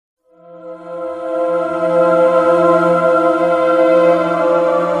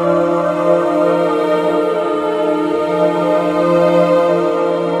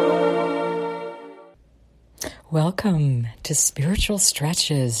to Spiritual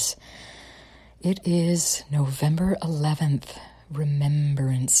Stretches. It is November 11th,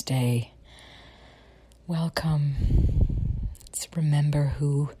 Remembrance Day. Welcome. Let's remember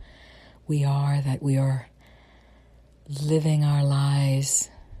who we are, that we are living our lives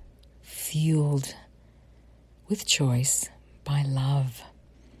fueled with choice by love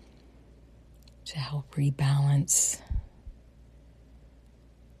to help rebalance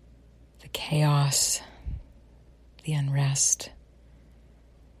the chaos, the unrest.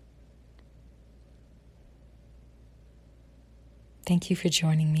 Thank you for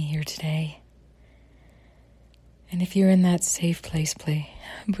joining me here today. And if you're in that safe place,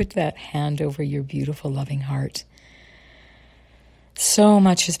 put that hand over your beautiful, loving heart. So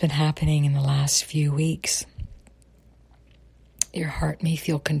much has been happening in the last few weeks. Your heart may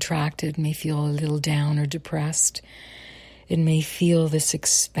feel contracted, may feel a little down or depressed. It may feel this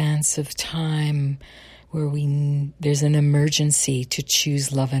expanse of time where there's an emergency to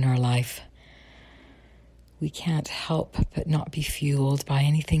choose love in our life. We can't help but not be fueled by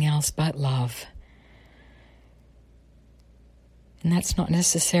anything else but love. And that's not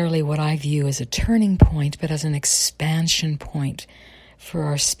necessarily what I view as a turning point, but as an expansion point for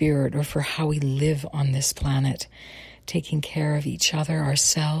our spirit or for how we live on this planet, taking care of each other,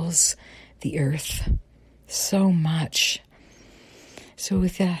 ourselves, the earth. So much. So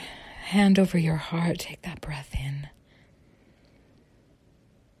with a hand over your heart, take that breath in.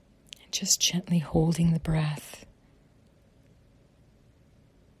 And just gently holding the breath.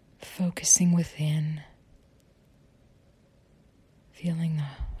 Focusing within. Feeling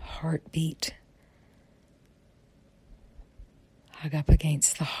the heartbeat hug up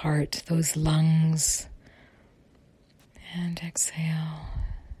against the heart, those lungs. And exhale.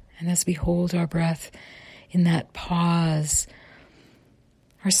 And as we hold our breath in that pause,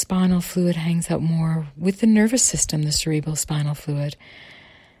 our spinal fluid hangs out more with the nervous system, the cerebral spinal fluid,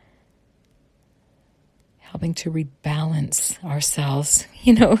 helping to rebalance ourselves.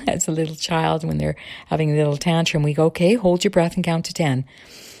 You know, as a little child, when they're having a little tantrum, we go, okay, hold your breath and count to 10.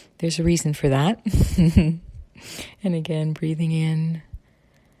 There's a reason for that. And again, breathing in.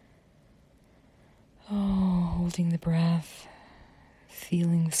 Oh, holding the breath,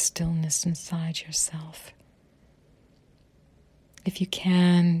 feeling the stillness inside yourself. If you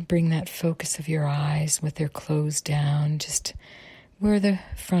can, bring that focus of your eyes with their closed down, just where the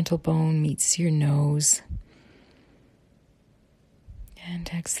frontal bone meets your nose. And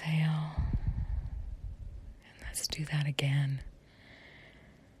exhale. And let's do that again.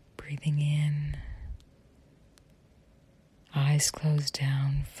 Breathing in. Eyes closed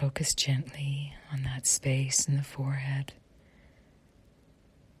down, focus gently on that space in the forehead.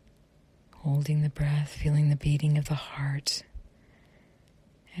 Holding the breath, feeling the beating of the heart.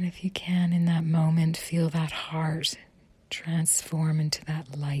 And if you can, in that moment, feel that heart transform into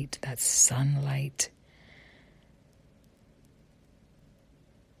that light, that sunlight.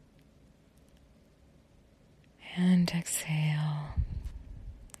 And exhale.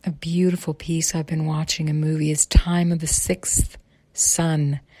 A beautiful piece I've been watching, a movie, is Time of the Sixth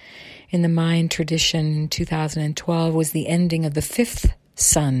Sun. In the Mayan tradition in 2012 was the ending of the fifth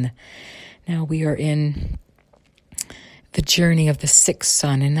sun. Now we are in the journey of the sixth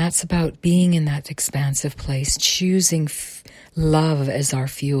sun, and that's about being in that expansive place, choosing love as our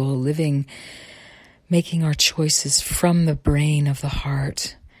fuel, living, making our choices from the brain of the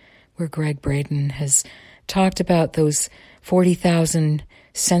heart, where Greg Braden has talked about those 40,000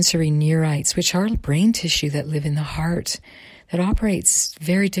 sensory neurites, which are brain tissue that live in the heart, that operates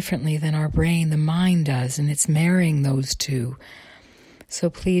very differently than our brain, the mind does, and it's marrying those two. So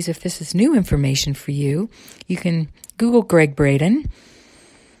please, if this is new information for you, you can Google Greg Braden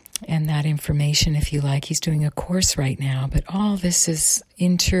and that information if you like. He's doing a course right now, but all this is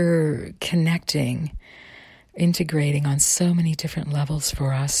interconnecting, integrating on so many different levels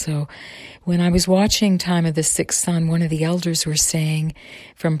for us. So when I was watching Time of the Sixth Sun, one of the elders were saying,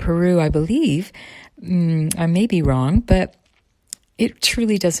 from Peru, I believe, I may be wrong, but it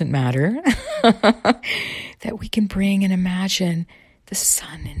truly doesn't matter, that we can bring and imagine the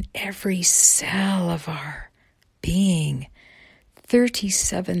sun in every cell of our being.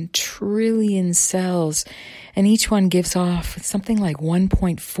 37 trillion cells, and each one gives off something like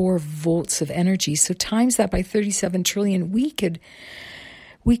 1.4 volts of energy. So times that by 37 trillion, we could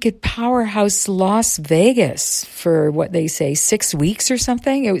powerhouse Las Vegas for what they say 6 weeks or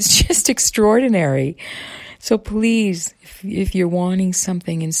something. It was just extraordinary. So please, if you're wanting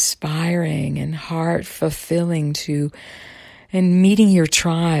something inspiring and heart fulfilling and meeting your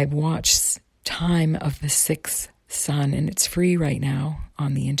tribe, watch Time of the Sixth Sun, and it's free right now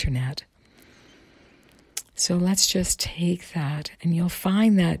on the internet. So let's just take that, and you'll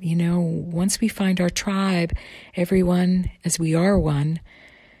find that, once we find our tribe, everyone, as we are one,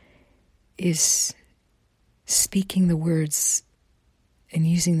 is speaking the words and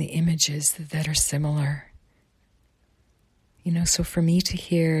using the images that are similar. So for me to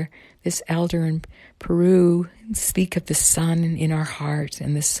hear this elder in Peru speak of the sun in our heart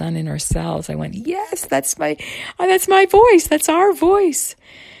and the sun in ourselves, I went, yes, that's my voice. That's our voice.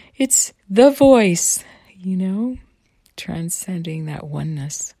 It's the voice, transcending that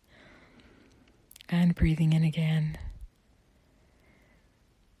oneness. And breathing in again.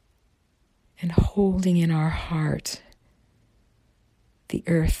 And holding in our heart the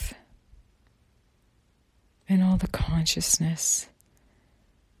earth and all the consciousness,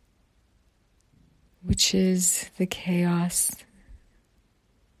 which is the chaos,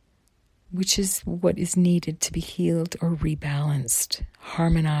 which is what is needed to be healed or rebalanced,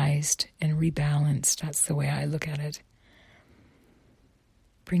 harmonized and rebalanced. That's the way I look at it.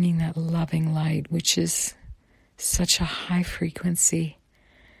 Bringing that loving light, which is such a high frequency.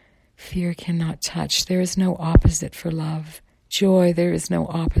 Fear cannot touch. There is no opposite for love. Joy, there is no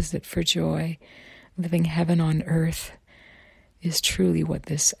opposite for joy. Living heaven on earth is truly what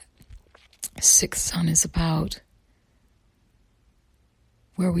this sixth sun is about.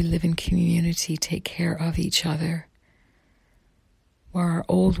 Where we live in community, take care of each other. Where our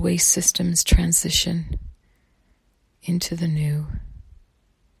old waste systems transition into the new.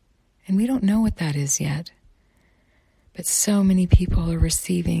 And we don't know what that is yet. But so many people are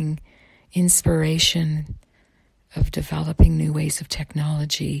receiving inspiration of developing new ways of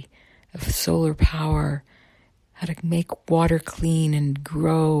technology, of solar power, how to make water clean and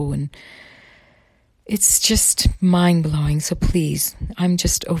grow, and it's just mind-blowing. So please, I'm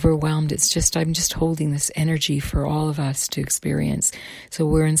just overwhelmed. I'm just holding this energy for all of us to experience, so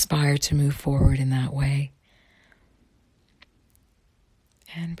we're inspired to move forward in that way.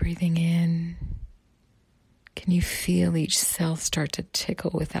 And breathing in, can you feel each cell start to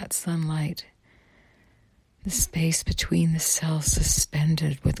tickle with that sunlight? The space between the cells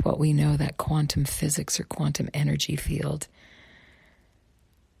suspended with what we know, that quantum physics or quantum energy field.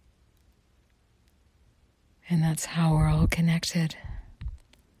 And that's how we're all connected.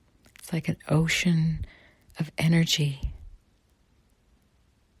 It's like an ocean of energy.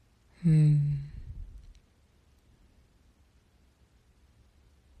 And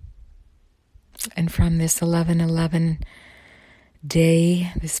from this 11:11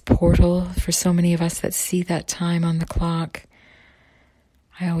 day, this portal, for so many of us that see that time on the clock,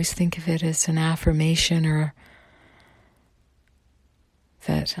 I always think of it as an affirmation, or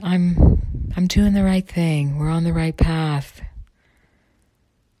that I'm doing the right thing. We're on the right path.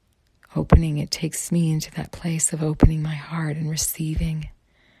 It takes me into that place of opening my heart and receiving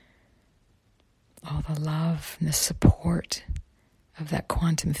all the love and the support of that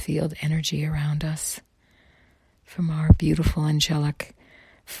quantum field energy around us from our beautiful angelic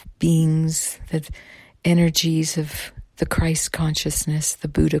beings, the energies of the Christ consciousness, the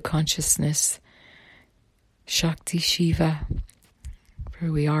Buddha consciousness, Shakti Shiva,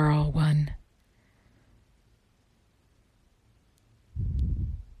 for we are all one.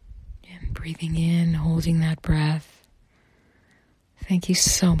 And breathing in, holding that breath. Thank you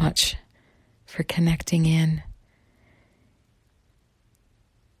so much for connecting in.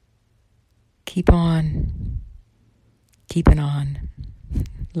 Keep on, keeping on.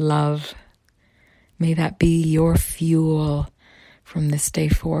 Love. May that be your fuel from this day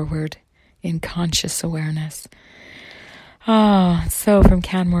forward in conscious awareness. So from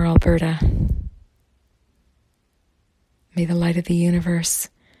Canmore, Alberta, may the light of the universe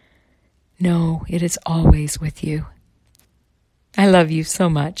know it is always with you. I love you so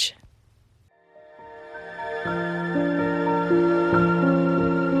much.